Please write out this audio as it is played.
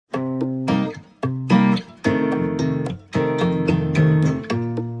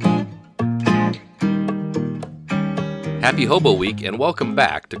Happy Hobo Week and welcome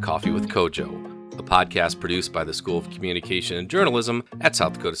back to Coffee with Kojo, a podcast produced by the School of Communication and Journalism at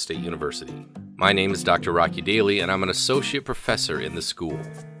South Dakota State University. My name is Dr. Rocky Daly and I'm an associate professor in the school.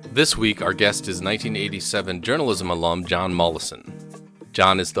 This week our guest is 1987 journalism alum John Mollison.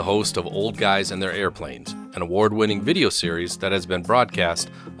 John is the host of Old Guys and Their Airplanes, an award-winning video series that has been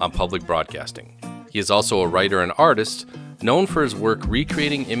broadcast on public broadcasting. He is also a writer and artist, known for his work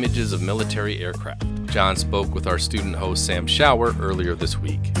recreating images of military aircraft. John spoke with our student host Sam Schauer earlier this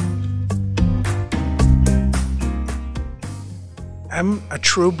week. I'm a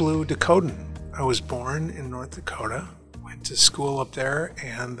true blue Dakotan. I was born in North Dakota, went to school up there,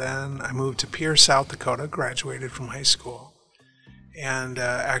 and then I moved to Pierce, South Dakota, graduated from high school, and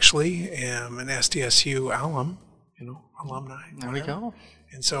actually am an SDSU alumni. There we go.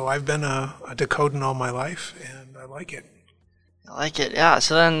 And so I've been a Dakotan all my life, and I like it. I like it, yeah.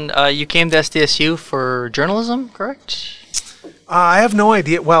 So then you came to SDSU for journalism, correct? I have no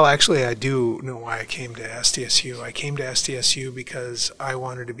idea. Well, actually, I do know why I came to SDSU. I came to SDSU because I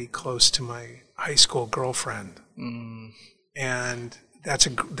wanted to be close to my high school girlfriend. And that's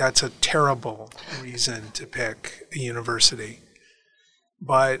a terrible reason to pick a university.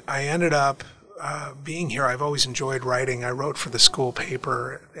 But I ended up being here. I've always enjoyed writing. I wrote for the school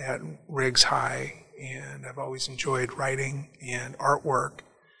paper at Riggs High, and I've always enjoyed writing and artwork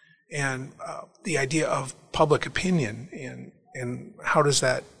and the idea of public opinion and how does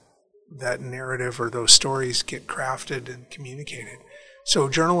that narrative or those stories get crafted and communicated. So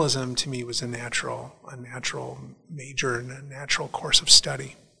journalism to me was a natural major and a natural course of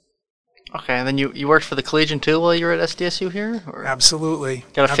study. Okay, and then you worked for the Collegian too while you were at SDSU here? Or? Absolutely.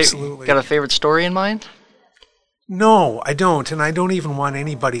 Absolutely. Got a favorite story in mind? No, I don't, and I don't even want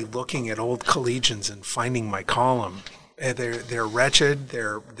anybody looking at old Collegians and finding my column. They're wretched,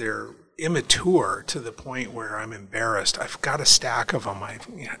 they're immature to the point where I'm embarrassed. I've got a stack of them,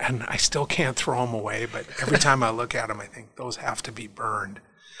 and I still can't throw them away, but every time I look at them, I think those have to be burned.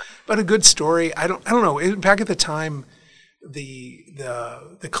 But a good story, I don't know. Back at the time, the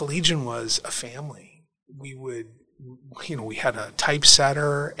Collegian was a family. We had a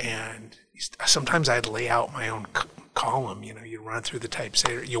typesetter, and sometimes I'd lay out my own column. You run through the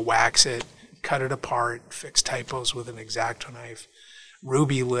typesetter, you wax it, cut it apart, fix typos with an X-Acto knife,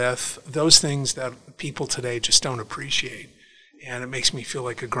 ruby lithe, those things that people today just don't appreciate. And it makes me feel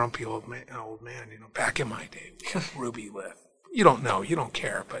like a grumpy old man. Back in my day, we had ruby lithe. You don't know, you don't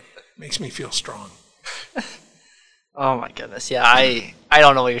care, but it makes me feel strong. Oh my goodness, yeah, I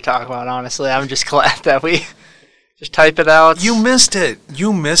don't know what you're talking about, honestly. I'm just glad that we just type it out. You missed it.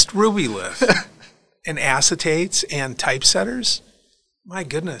 You missed ruby lithe and acetates and typesetters. My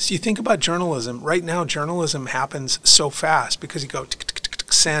goodness. You think about journalism. Right now, journalism happens so fast because you go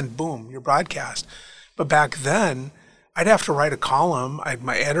send, boom, your broadcast. But back then, I'd have to write a column.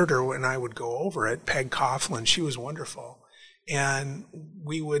 My editor and I would go over it, Peg Coughlin. She was wonderful. And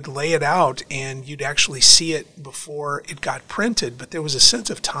we would lay it out, and you'd actually see it before it got printed. But there was a sense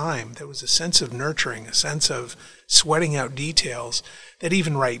of time. There was a sense of nurturing, a sense of sweating out details that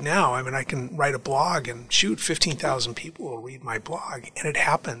even right now, I can write a blog and 15,000 people will read my blog, and it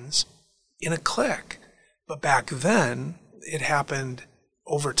happens in a click. But back then, it happened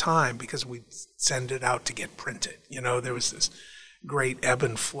over time because we'd send it out to get printed. There was this great ebb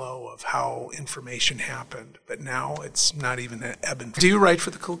and flow of how information happened, but now it's not even an ebb and flow. Do you write for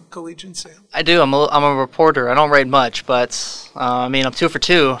the Collegian, Sam? I do. I'm a reporter. I don't write much, but I'm 2 for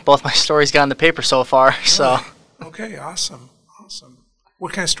 2. Both my stories got in the paper so far. So. Okay, awesome.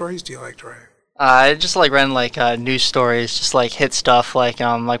 What kind of stories do you like to write? I just like writing news stories, just hit stuff.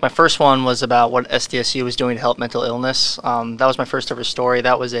 My first one was about what SDSU was doing to help mental illness. That was my first ever story.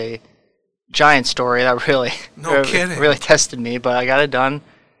 That was a giant story that really tested me, but I got it done.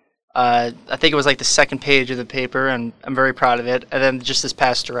 I think it was the second page of the paper, and I'm very proud of it. And then just this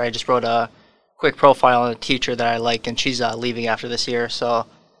past year, I just wrote a quick profile on a teacher that I like, and she's leaving after this year. So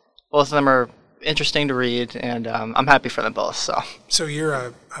both of them are interesting to read, and I'm happy for them both. So you're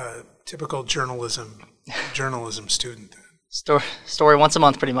a typical journalism student then? Story once a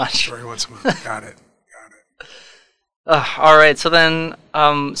month, pretty much. Story once a month. Got it. All right. So then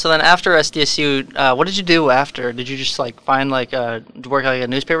after SDSU, what did you do after? Did you just find work at a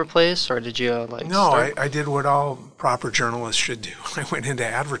newspaper place, or did you No, I did what all proper journalists should do. I went into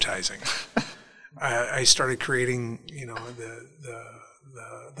advertising. I started creating,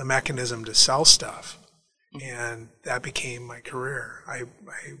 the mechanism to sell stuff, and that became my career. I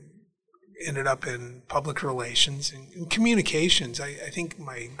ended up in public relations and communications. I think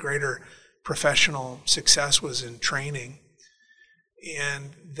my greater professional success was in training,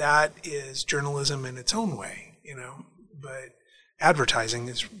 and that is journalism in its own way, but advertising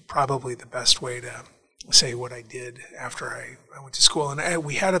is probably the best way to say what I did after I went to school. And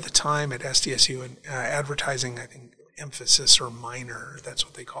we had at the time at SDSU an advertising, I think, emphasis or minor. That's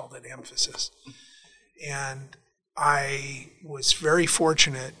what they called it, emphasis. And I was very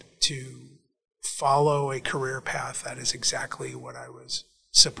fortunate to follow a career path that is exactly what I was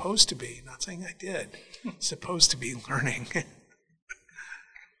supposed to be. Not saying I did. Supposed to be learning.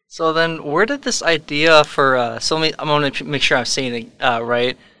 So then, where did this idea for, I'm going to make sure I'm saying it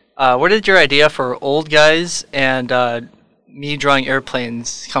right. Where did your idea for Old Guys and me drawing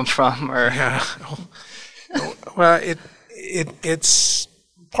airplanes come from? Or yeah. Well, it's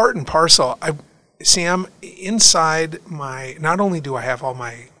part and parcel. Sam, inside not only do I have all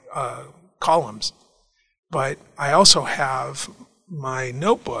my columns, but I also have my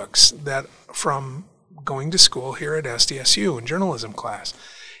notebooks that from going to school here at SDSU in journalism class.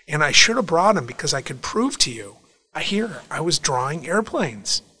 And I should have brought them because I could prove to you, I was drawing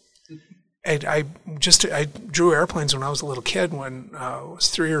airplanes. And I drew airplanes when I was a little kid. When I was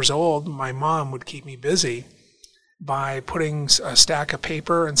 3 years old, my mom would keep me busy by putting a stack of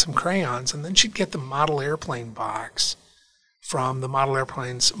paper and some crayons, and then she'd get the model airplane box from the model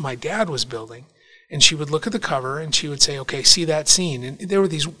airplanes my dad was building, and she would look at the cover and she would say, okay, see that scene. And there were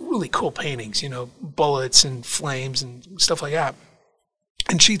these really cool paintings, bullets and flames and stuff like that.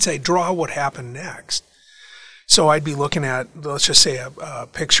 And she'd say, draw what happened next. So I'd be looking at, let's just say, a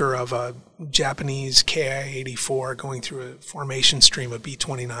picture of a Japanese Ki-84 going through a formation stream of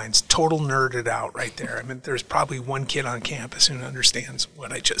B-29s. Total nerded out right there. I mean, there's probably one kid on campus who understands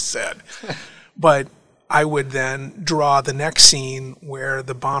what I just said. But I would then draw the next scene where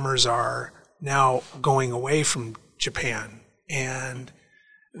the bombers are now going away from Japan, and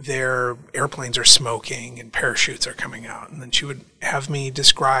their airplanes are smoking and parachutes are coming out. And then she would have me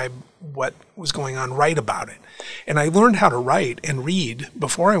describe what was going on, write about it. And I learned how to write and read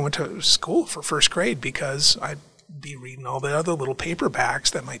before I went to school for first grade, because I'd be reading all the other little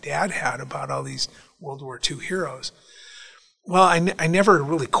paperbacks that my dad had about all these World War II heroes. Well, I never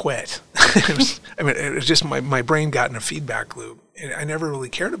really quit. It was just my brain got in a feedback loop. I never really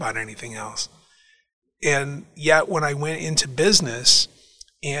cared about anything else. And yet when I went into business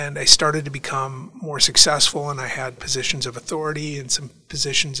and I started to become more successful, and I had positions of authority and some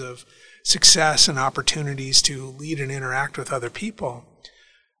positions of success and opportunities to lead and interact with other people,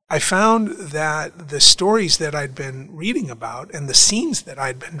 I found that the stories that I'd been reading about and the scenes that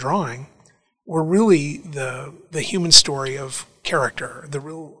I'd been drawing were really the human story of character,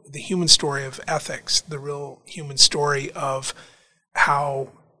 the human story of ethics, the real human story of how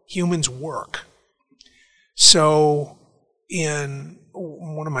humans work. So in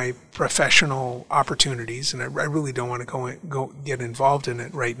one of my professional opportunities, and I really don't want to go get involved in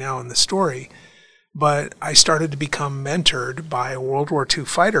it right now in the story, but I started to become mentored by a World War II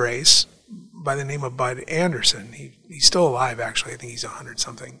fighter ace by the name of Bud Anderson. He's still alive, actually. I think he's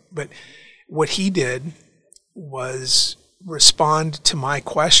 100-something. But what he did was respond to my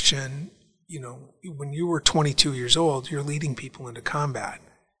question, when you were 22 years old, you're leading people into combat.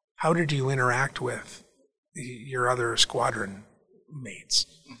 How did you interact with your other squadron mates?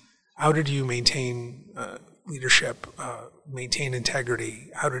 How did you maintain leadership, maintain integrity?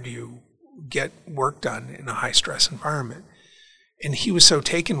 How did you get work done in a high-stress environment? And he was so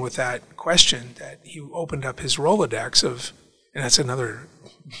taken with that question that he opened up his Rolodex of, and that's another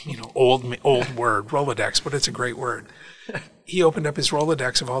old word, Rolodex, but it's a great word. He opened up his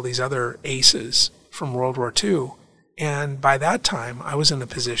Rolodex of all these other aces from World War II. And by that time, I was in a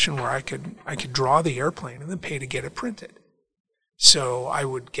position where I could draw the airplane and then pay to get it printed. So I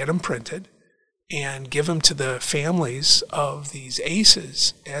would get them printed and give them to the families of these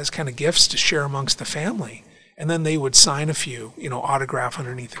aces as kind of gifts to share amongst the family. And then they would sign a few, autograph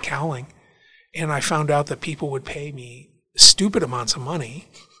underneath the cowling. And I found out that people would pay me stupid amounts of money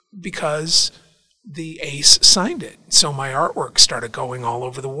because the ace signed it. So my artwork started going all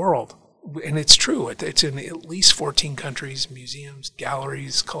over the world. And it's true. It's in at least 14 countries, museums,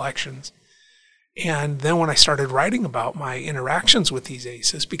 galleries, collections. And then when I started writing about my interactions with these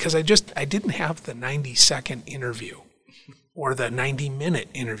aces, because I didn't have the 90-second interview or the 90-minute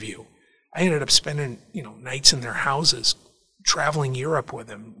interview. I ended up spending, nights in their houses, traveling Europe with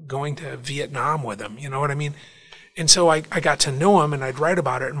them, going to Vietnam with them, you know what I mean? And so I got to know them, and I'd write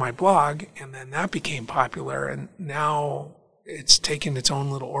about it in my blog, and then that became popular, and now it's taken its own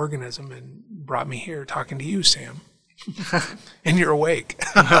little organism and brought me here talking to you, Sam. And you're awake.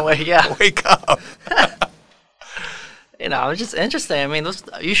 Yeah. Wake up. It's just interesting. I mean,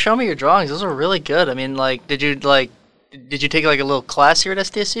 you show me your drawings. Those are really good. I mean, did you did you take like a little class here at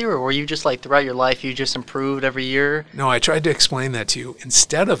SDSU, or were you just like throughout your life you just improved every year? No, I tried to explain that to you.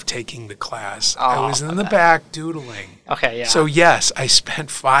 Instead of taking the class, I was in the back doodling. Okay, yeah. So yes, I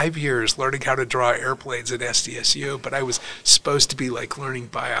spent 5 years learning how to draw airplanes at SDSU, but I was supposed to be like learning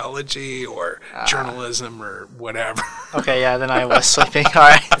biology or journalism or whatever. Okay, yeah, then I was sleeping. All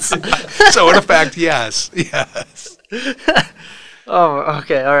right. So in effect, yes. Oh,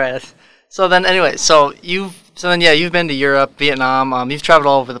 okay, all right. So then, anyway, you've been to Europe, Vietnam. You've traveled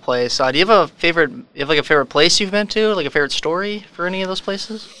all over the place. Do you have a favorite? You have like a favorite place you've been to, like a favorite story for any of those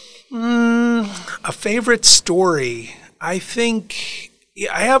places? A favorite story. I think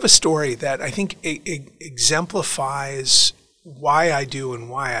I have a story that I think exemplifies why I do and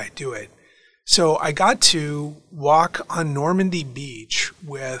why I do it. So I got to walk on Normandy Beach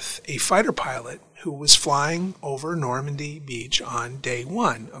with a fighter pilot who was flying over Normandy Beach on day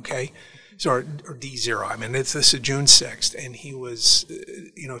one, okay? So, or D0, I mean, this is June 6th, and he was,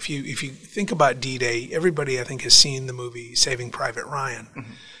 if you think about D-Day, everybody I think has seen the movie Saving Private Ryan.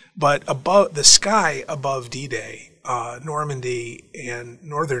 Mm-hmm. But above the sky above D-Day, Normandy and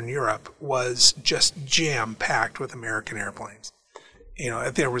Northern Europe was just jam-packed with American airplanes.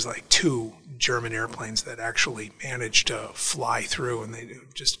 There was like 2 German airplanes that actually managed to fly through, and they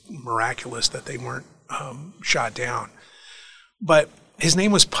just miraculous that they weren't shot down. But his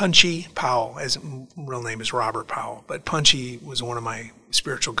name was Punchy Powell. His real name is Robert Powell, but Punchy was one of my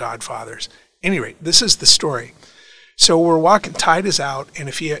spiritual godfathers. Anyway, this is the story. So we're walking, tide is out, and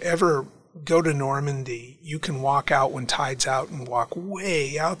if you ever go to Normandy, you can walk out when tide's out and walk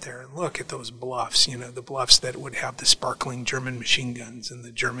way out there and look at those bluffs, the bluffs that would have the sparkling German machine guns and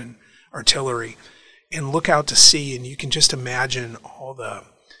the German artillery, and look out to sea, and you can just imagine all the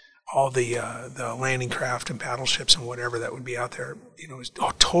landing craft and battleships and whatever that would be out there. It was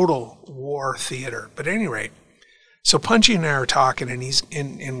a total war theater. But at any rate, so Punchy and I are talking,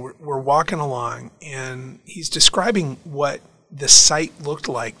 and we're walking along, and he's describing what the site looked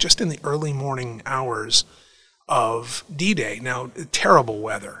like just in the early morning hours of D-Day. Now, terrible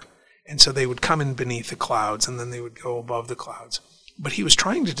weather. And so they would come in beneath the clouds, and then they would go above the clouds. But he was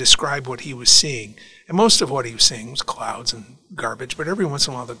trying to describe what he was seeing. And most of what he was seeing was clouds and garbage, but every once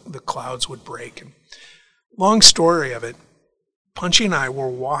in a while the clouds would break. And long story of it, Punchy and I were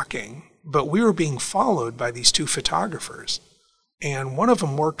walking, but we were being followed by these 2 photographers. And one of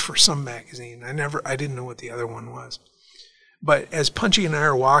them worked for some magazine. I didn't know what the other one was. But as Punchy and I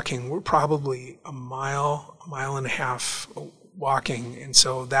are walking, we're probably a mile and a half walking. And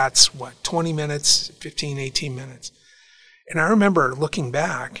so that's 20 minutes, 15, 18 minutes. And I remember looking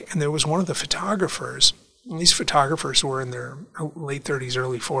back, and there was one of the photographers, and these photographers were in their late 30s,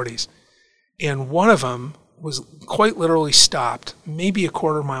 early 40s. And one of them was quite literally stopped, maybe a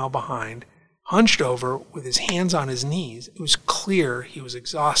quarter mile behind, hunched over with his hands on his knees. It was clear he was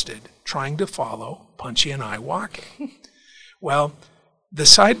exhausted, trying to follow Punchy and I walking. Well, the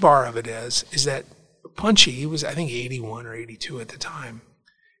sidebar of it is that Punchy, he was I think 81 or 82 at the time,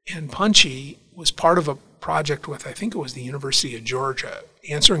 and Punchy was part of a project with, I think it was the University of Georgia,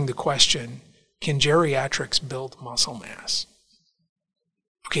 answering the question, can geriatrics build muscle mass?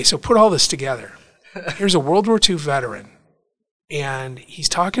 Okay, so put all this together. Here's a World War II veteran, and he's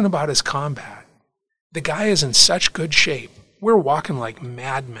talking about his combat. The guy is in such good shape. We're walking like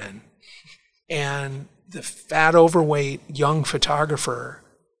madmen, and the fat, overweight, young photographer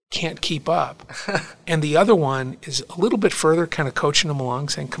can't keep up. And the other one is a little bit further, kind of coaching him along,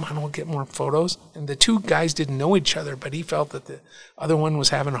 saying, come on, we'll get more photos. And the 2 guys didn't know each other, but he felt that the other one was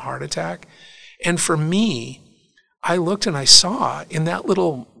having a heart attack. And for me, I looked and I saw in that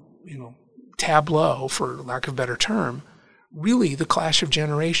little, tableau, for lack of a better term, really the clash of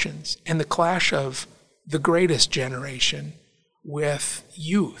generations, and the clash of the greatest generation with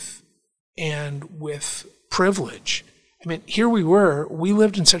youth and with privilege. I mean, here we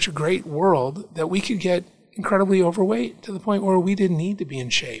lived in such a great world that we could get incredibly overweight to the point where we didn't need to be in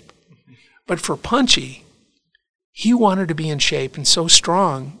shape. But for Punchy, he wanted to be in shape and so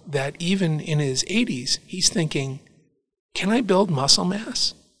strong that even in his 80s, he's thinking, can I build muscle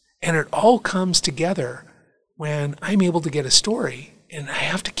mass? And it all comes together when I'm able to get a story and I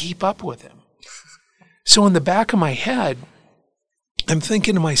have to keep up with him. So in the back of my head, I'm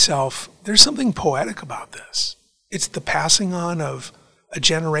thinking to myself, there's something poetic about this. It's the passing on of a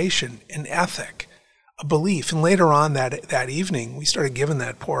generation, an ethic, a belief. And later on that evening, we started giving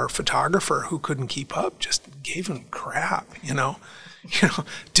that poor photographer who couldn't keep up, just gave him crap,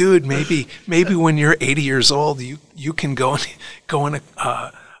 dude, maybe when you're 80 years old, you can go in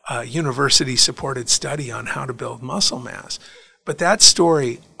a university-supported study on how to build muscle mass. But that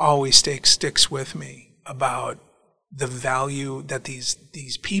story always sticks with me about the value that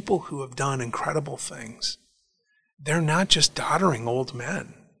these people who have done incredible things, they're not just doddering old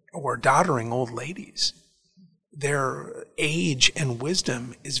men or doddering old ladies. Their age and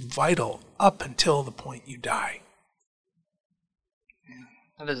wisdom is vital up until the point you die.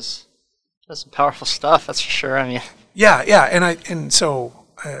 That's some powerful stuff, that's for sure. I mean, yeah, and so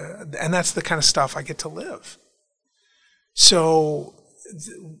that's the kind of stuff I get to live. So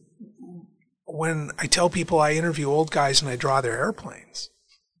when I tell people I interview old guys and I draw their airplanes,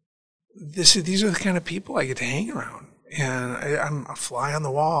 these are the kind of people I get to hang around, and I'm a fly on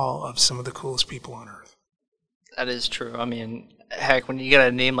the wall of some of the coolest people on earth. That is true. I mean, heck, when you get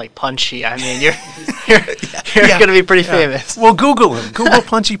a name like Punchy, I mean, you're going to be pretty famous. Well, Google him. Google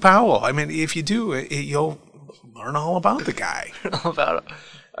Punchy Powell. I mean, if you do, you'll learn all about the guy. All about it.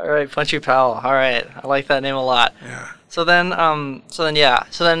 All right, Punchy Powell. All right, I like that name a lot. Yeah. So then,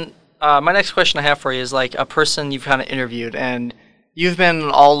 my next question I have for you is like a person you've kind of interviewed, and you've been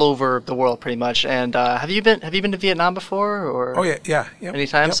all over the world pretty much. And have you been to Vietnam before? Or oh yeah. Many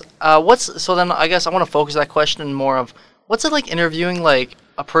times. Yep. So then I guess I want to focus that question more of what's it like interviewing like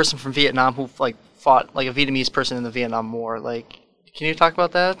a person from Vietnam who like fought like a Vietnamese person in the Vietnam War? Like, can you talk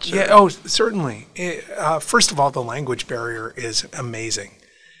about that? Or? Yeah. Oh, certainly. First of all, the language barrier is amazing.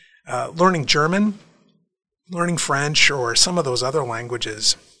 Learning German, learning French, or some of those other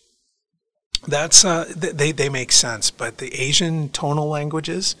languages. That's they make sense, but the Asian tonal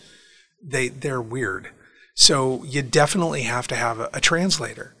languages, they're weird. So you definitely have to have a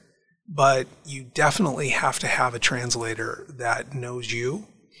translator, but you definitely have to have a translator that knows you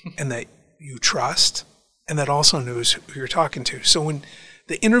and that you trust and that also knows who you're talking to. So when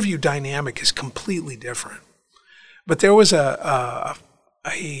the interview dynamic is completely different. But there was if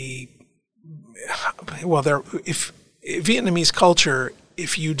Vietnamese culture,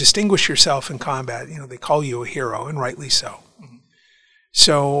 if you distinguish yourself in combat, they call you a hero, and rightly so. Mm-hmm.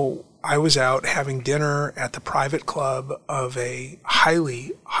 So I was out having dinner at the private club of a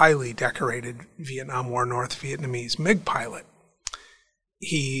highly, highly decorated Vietnam War North Vietnamese MiG pilot.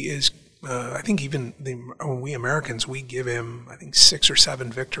 He is, I think even we Americans, we give him, 6 or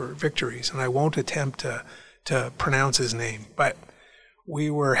 7 victories, and I won't attempt to pronounce his name, but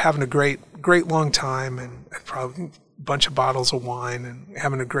we were having a great long time, and probably a bunch of bottles of wine, and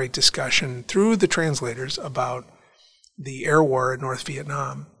having a great discussion through the translators about the air war in North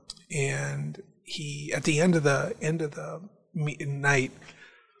Vietnam. And he, at the end of the night,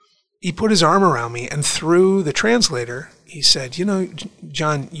 he put his arm around me, and through the translator, he said,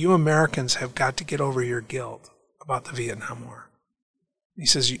 John, you Americans have got to get over your guilt about the Vietnam War. He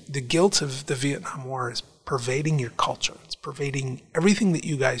says, the guilt of the Vietnam War is pervading your culture. It's pervading everything that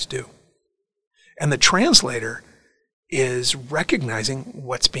you guys do. And the translator is recognizing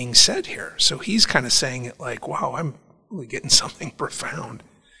what's being said here. So he's kind of saying it like, wow, I'm really getting something profound.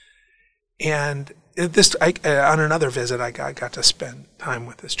 And on another visit, I got to spend time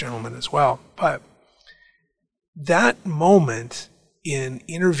with this gentleman as well. But that moment in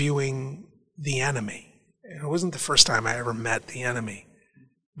interviewing the enemy, and it wasn't the first time I ever met the enemy,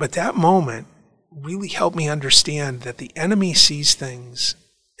 but that moment really helped me understand that the enemy sees things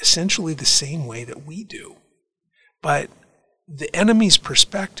essentially the same way that we do. But the enemy's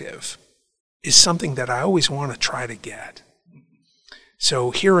perspective is something that I always want to try to get.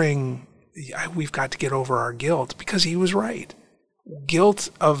 So hearing, we've got to get over our guilt, because he was right. Guilt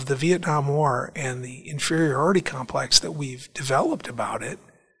of the Vietnam War and the inferiority complex that we've developed about it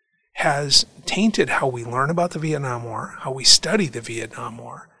has tainted how we learn about the Vietnam War, how we study the Vietnam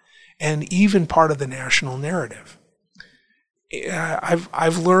War, and even part of the national narrative.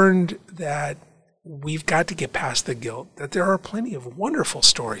 I've learned that we've got to get past the guilt, that there are plenty of wonderful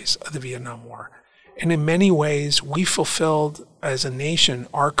stories of the Vietnam War. And in many ways, we fulfilled as a nation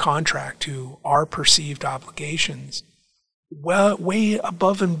our contract to our perceived obligations way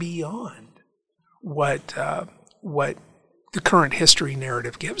above and beyond what the current history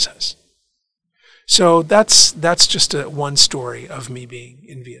narrative gives us. So that's just one story of me being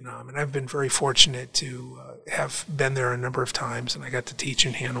in Vietnam, and I've been very fortunate to have been there a number of times, and I got to teach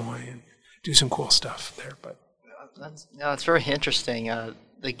in Hanoi and do some cool stuff there. But that's very interesting.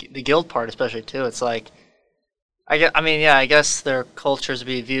 The guild part, especially too. It's like, I guess their cultures would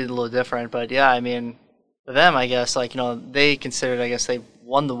be viewed a little different, but yeah, I mean, for them, I guess they considered, they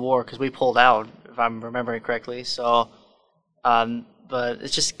won the war because we pulled out, if I'm remembering correctly. So. But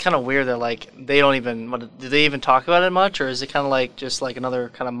it's just kind of weird that they don't even, do they even talk about it much, or is it kind of just another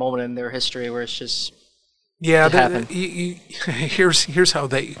kind of moment in their history where it's just here's how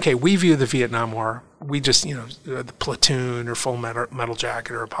we view the Vietnam War. We just the Platoon or Full Metal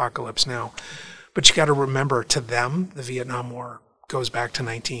Jacket or Apocalypse Now, But you got to remember, to them, the Vietnam War goes back to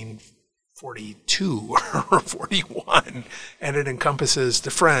 1942 or 41, and it encompasses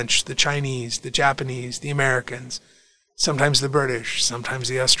the French, the Chinese, the Japanese, the Americans, sometimes the British, sometimes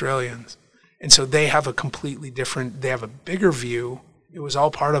the Australians. And so they have a completely different, they have a bigger view. It was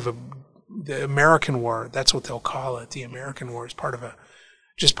all part of the American War. That's what they'll call it. The American War is part of a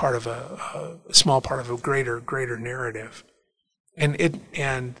small part of a greater narrative.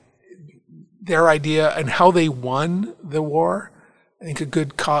 And their idea and how they won the war, I think a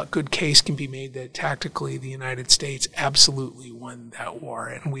good case can be made that tactically the United States absolutely won that war,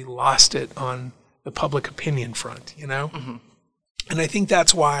 and we lost it on the public opinion front, Mm-hmm. And I think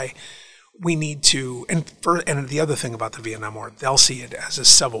that's why we need to, and the other thing about the Vietnam War, they'll see it as a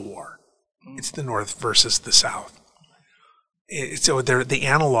civil war. Mm-hmm. It's the North versus the South. So the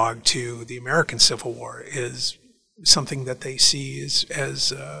analog to the American Civil War is something that they see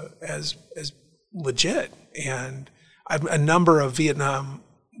as legit. And a number of Vietnam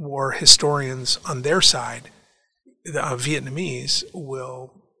War historians on their side, Vietnamese,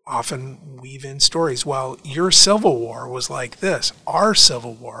 will often weave in stories. Well, your Civil War was like this. Our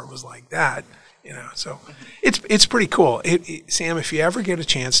Civil War was like that. So it's pretty cool. Sam, if you ever get a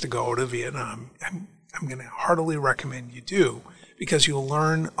chance to go to Vietnam, I'm going to heartily recommend you do, because you'll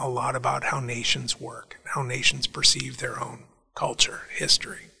learn a lot about how nations work, how nations perceive their own culture,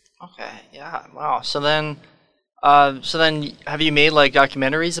 history. Okay, yeah, wow. So then have you made like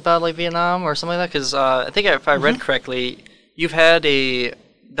documentaries about like Vietnam or something like that? Because I think if I read correctly, you've had a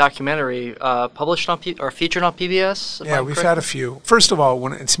documentary published on or featured on PBS. Yeah, we've had a few. First of all,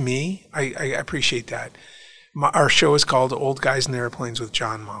 when it's me, I appreciate that. Our show is called Old Guys in Airplanes with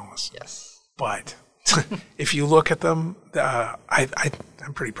John Mollis. Yes. But if you look at them,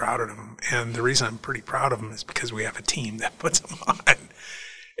 I'm pretty proud of them. And the reason I'm pretty proud of them is because we have a team that puts them on.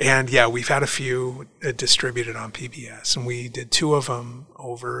 And yeah, we've had a few distributed on PBS, and we did 2 of them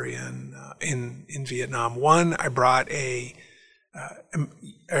over in Vietnam. One, I brought a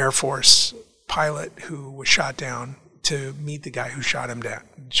Air Force pilot who was shot down to meet the guy who shot him down.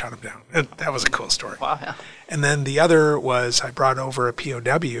 That was a cool story. Wow. Yeah. And then the other was I brought over a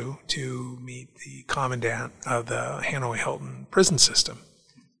POW to meet the commandant of the Hanoi Hilton prison system.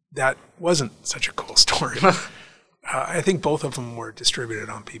 That wasn't such a cool story. I think both of them were distributed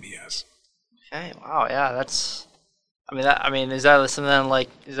on PBS. Okay. Wow. Yeah. That's. Is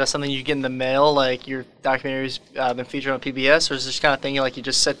that something you get in the mail? Like your documentary's been featured on PBS, or is this kind of thing you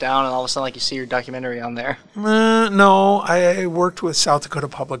just sit down and all of a sudden you see your documentary on there? No, I worked with South Dakota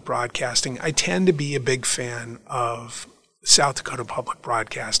Public Broadcasting. I tend to be a big fan of South Dakota Public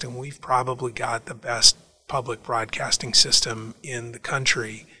Broadcasting. We've probably got the best public broadcasting system in the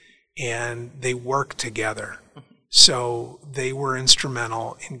country, and they work together. So they were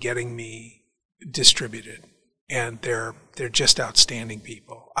instrumental in getting me distributed. And they're just outstanding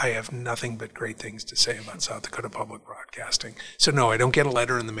people. I have nothing but great things to say about South Dakota Public Broadcasting. So no, I don't get a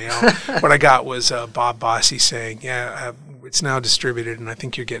letter in the mail. What I got was Bob Bossy saying, it's now distributed, and I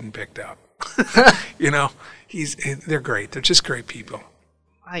think you're getting picked up. They're great. They're just great people.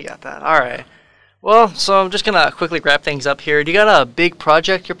 I got that. All right. Well, so I'm just going to quickly wrap things up here. Do you got a big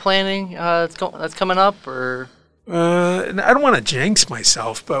project you're planning that's coming up, or? I don't want to jinx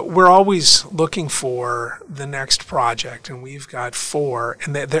myself, but we're always looking for the next project, and we've got 4,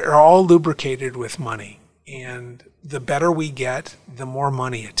 and they're all lubricated with money. And the better we get, the more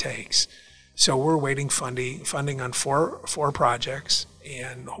money it takes. So we're waiting funding on 4 projects,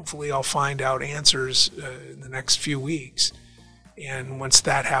 and hopefully I'll find out answers in the next few weeks. And once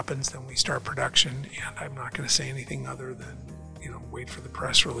that happens, then we start production, and I'm not going to say anything other than wait for the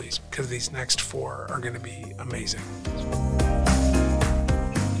press release, because these next 4 are going to be amazing.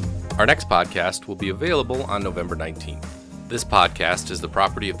 Our next podcast will be available on November 19th. This podcast is the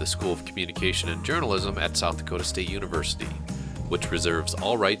property of the School of Communication and Journalism at South Dakota State University, which reserves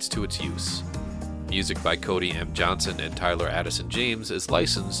all rights to its use. Music by Cody M. Johnson and Tyler Addison James is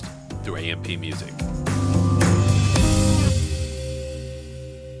licensed through AMP Music.